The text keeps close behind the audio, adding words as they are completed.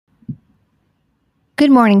Good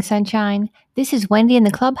morning, sunshine. This is Wendy in the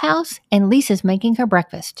clubhouse, and Lisa's making her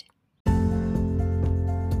breakfast.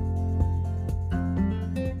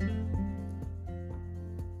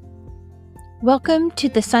 Welcome to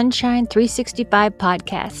the Sunshine 365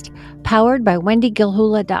 podcast, powered by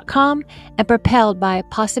WendyGilhula.com and propelled by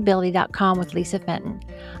Possibility.com with Lisa Fenton.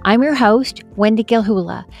 I'm your host, Wendy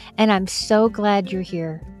Gilhula, and I'm so glad you're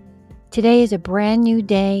here. Today is a brand new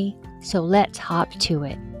day, so let's hop to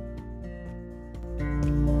it.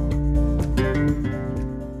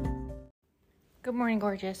 Good morning,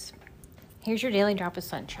 gorgeous. Here's your daily drop of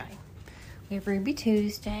sunshine. We have Ruby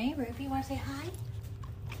Tuesday. Ruby, you want to say hi?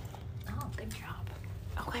 Oh, good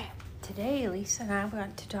job. Okay, today Lisa and I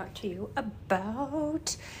want to talk to you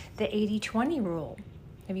about the 80-20 rule.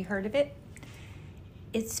 Have you heard of it?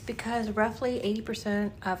 It's because roughly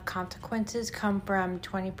 80% of consequences come from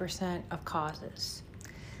 20% of causes.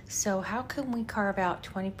 So how can we carve out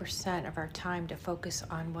 20% of our time to focus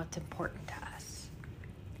on what's important to us?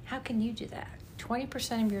 How can you do that?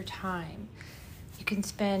 20% of your time you can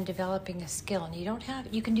spend developing a skill, and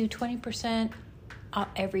you can do 20%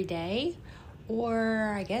 every day,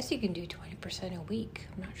 or I guess you can do 20% a week.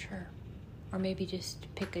 I'm not sure. Or maybe just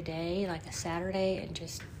pick a day, like a Saturday, and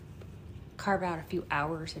just carve out a few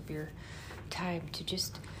hours of your time to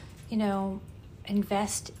just,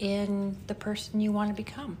 invest in the person you want to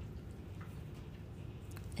become.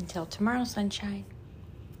 Until tomorrow, sunshine.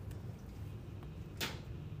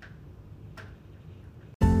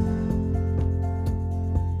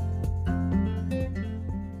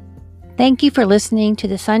 Thank you for listening to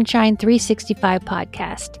the Sunshine 365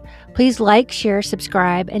 podcast. Please like, share,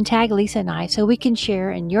 subscribe, and tag Lisa and I so we can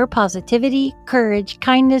share in your positivity, courage,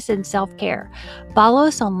 kindness, and self-care. Follow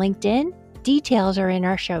us on LinkedIn. Details are in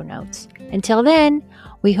our show notes. Until then,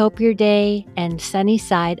 we hope your day ends sunny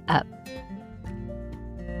side up.